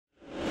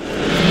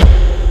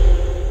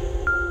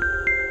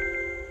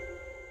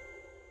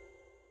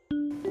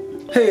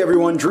Hey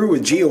everyone, Drew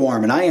with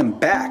GeoArm, and I am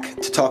back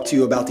to talk to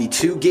you about the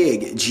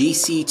 2GIG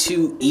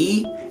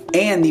GC2e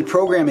and the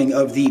programming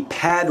of the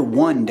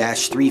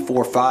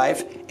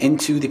PAD1-345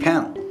 into the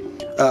panel.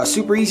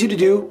 Super easy to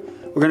do.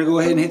 We're going to go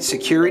ahead and hit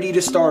Security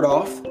to start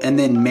off, and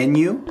then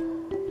Menu,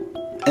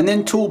 and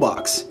then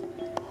Toolbox.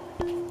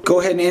 Go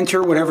ahead and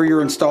enter whatever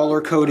your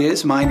installer code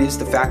is. Mine is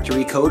the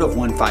factory code of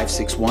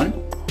 1561.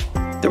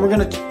 Then we're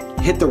going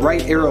to hit the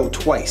right arrow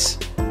twice.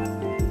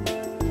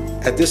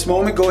 At this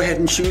moment, go ahead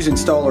and choose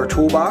Installer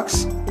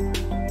Toolbox,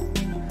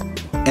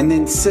 and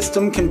then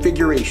System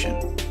Configuration.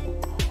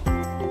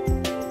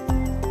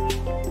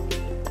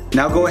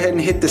 Now go ahead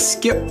and hit the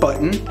Skip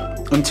button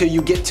until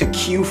you get to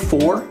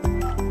Q4.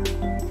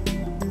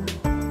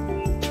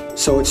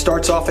 So it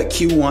starts off at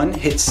Q1,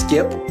 hit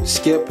Skip,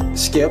 Skip,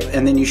 Skip,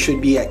 and then you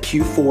should be at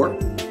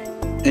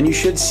Q4. And you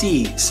should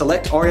see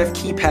Select RF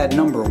Keypad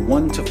number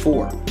 1 to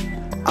 4.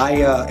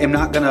 I am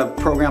not going to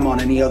program on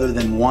any other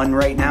than 1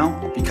 right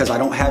now because I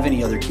don't have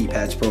any other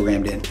keypads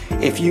programmed in.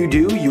 If you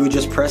do, you would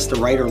just press the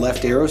right or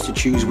left arrows to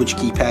choose which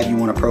keypad you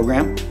want to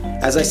program.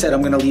 As I said,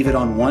 I'm going to leave it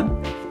on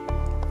 1.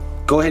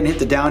 Go ahead and hit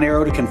the down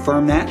arrow to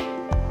confirm that.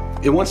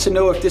 It wants to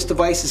know if this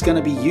device is going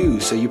to be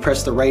used, so you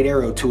press the right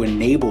arrow to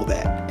enable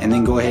that, and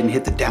then go ahead and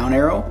hit the down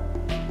arrow.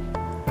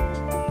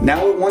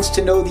 Now it wants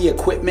to know the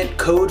equipment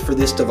code for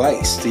this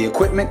device. The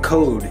equipment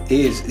code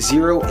is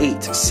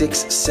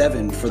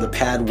 0867 for the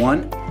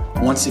PAD1.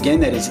 Once again,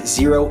 that is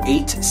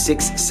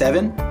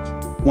 0867.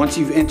 Once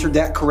you've entered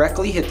that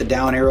correctly, hit the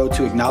down arrow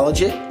to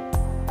acknowledge it.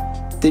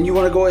 Then you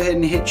want to go ahead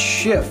and hit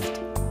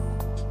Shift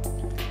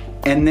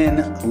and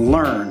then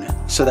Learn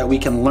so that we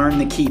can learn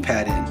the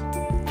keypad in.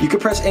 You can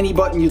press any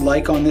button you'd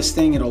like on this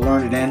thing, it'll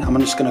learn it in. I'm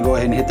just going to go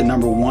ahead and hit the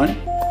number 1,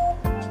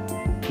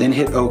 then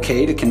hit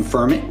OK to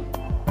confirm it.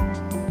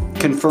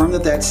 Confirm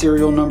that that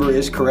serial number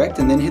is correct,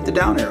 and then hit the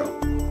down arrow.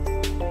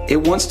 It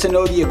wants to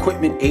know the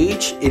equipment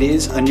age. It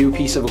is a new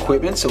piece of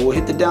equipment, so we'll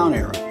hit the down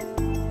arrow.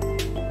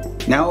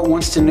 Now it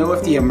wants to know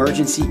if the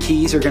emergency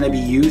keys are going to be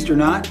used or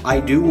not. I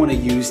do want to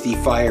use the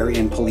fire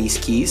and police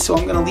keys, so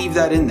I'm going to leave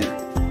that in there.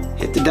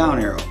 Hit the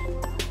down arrow.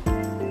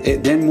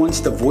 It then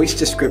wants the voice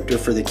descriptor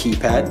for the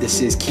keypad.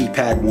 This is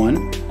keypad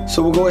 1,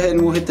 so we'll go ahead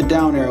and we'll hit the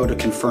down arrow to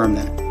confirm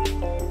that.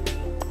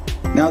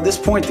 Now at this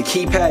point, the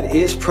keypad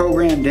is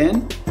programmed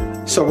in.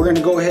 So we're going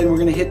to go ahead and we're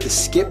going to hit the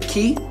skip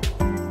key,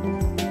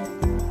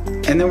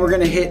 and then we're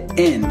going to hit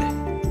end.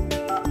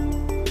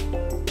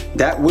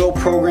 That will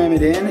program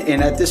it in,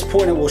 and at this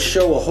point it will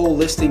show a whole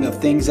listing of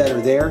things that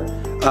are there.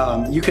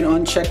 You can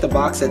uncheck the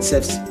box that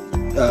says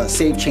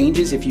save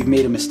changes if you've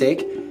made a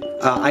mistake.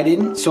 I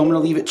didn't, so I'm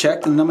going to leave it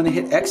checked, and then I'm going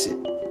to hit exit.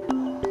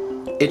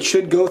 It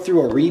should go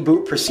through a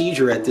reboot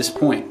procedure at this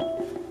point.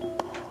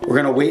 We're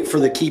going to wait for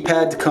the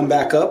keypad to come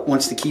back up.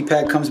 Once the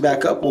keypad comes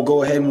back up, we'll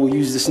go ahead and we'll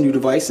use this new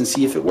device and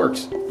see if it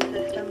works.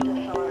 System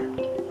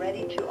disarmed.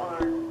 Ready to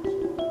arm.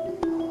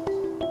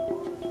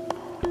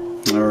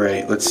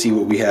 Alright, let's see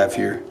what we have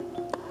here.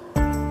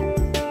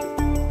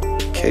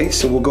 Okay,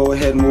 so we'll go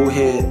ahead and we'll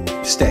hit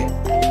stay.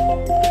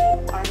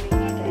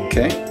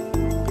 Okay.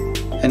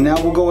 And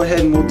now we'll go ahead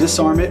and we'll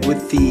disarm it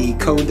with the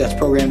code that's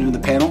programmed into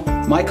the panel.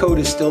 My code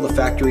is still the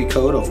factory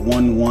code of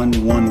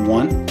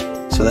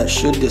 1111, so that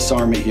should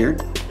disarm it here.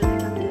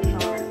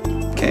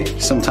 Okay,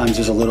 sometimes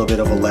there's a little bit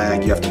of a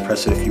lag, you have to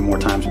press it a few more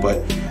times, but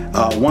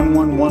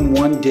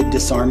 1111 did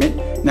disarm it.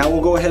 Now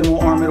we'll go ahead and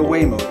we'll arm it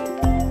away mode.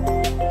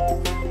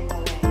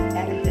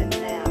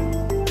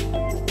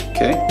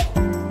 Okay,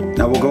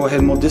 now we'll go ahead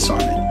and we'll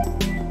disarm it.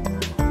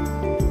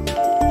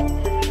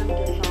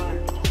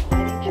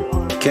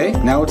 Okay,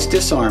 now it's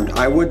disarmed.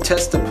 I would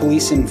test the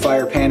police and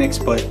fire panics,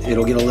 but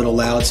it'll get a little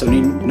loud, so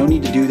no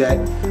need to do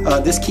that.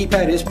 This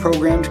keypad is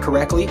programmed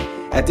correctly.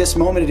 At this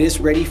moment it is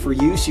ready for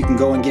use. You can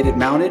go and get it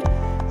mounted.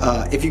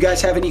 If you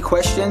guys have any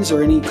questions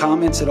or any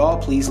comments at all,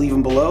 please leave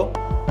them below.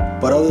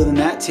 But other than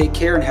that, take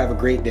care and have a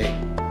great day.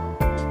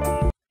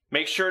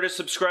 Make sure to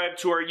subscribe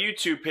to our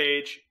YouTube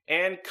page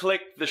and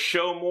click the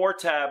Show More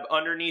tab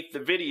underneath the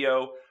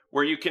video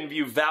where you can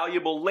view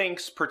valuable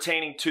links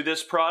pertaining to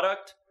this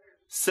product,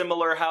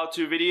 similar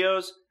how-to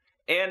videos,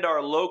 and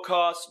our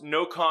low-cost,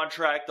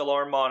 no-contract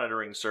alarm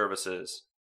monitoring services.